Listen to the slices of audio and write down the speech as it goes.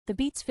The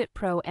Beats Fit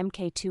Pro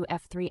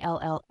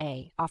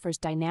MK2F3LL offers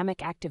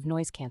dynamic active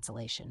noise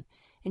cancellation,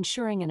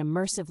 ensuring an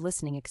immersive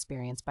listening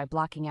experience by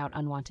blocking out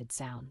unwanted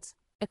sounds.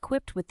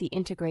 Equipped with the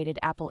integrated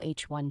Apple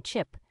H1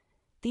 chip,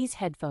 these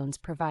headphones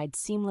provide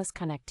seamless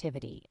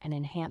connectivity and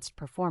enhanced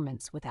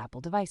performance with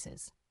Apple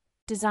devices.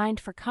 Designed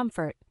for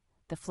comfort,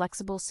 the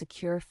flexible,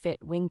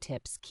 secure-fit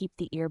wingtips keep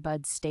the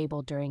earbuds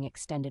stable during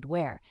extended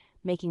wear,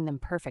 making them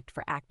perfect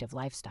for active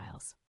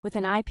lifestyles. With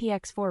an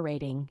IPX4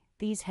 rating,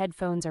 these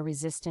headphones are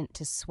resistant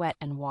to sweat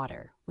and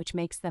water, which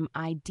makes them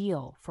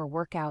ideal for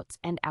workouts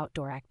and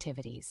outdoor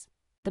activities.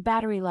 The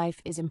battery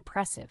life is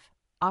impressive,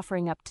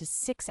 offering up to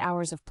 6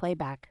 hours of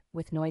playback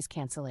with noise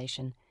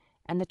cancellation,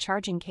 and the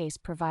charging case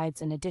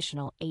provides an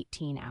additional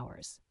 18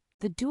 hours.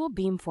 The dual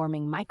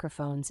beamforming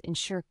microphones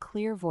ensure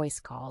clear voice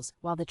calls,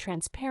 while the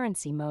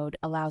transparency mode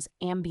allows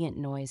ambient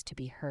noise to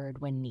be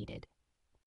heard when needed.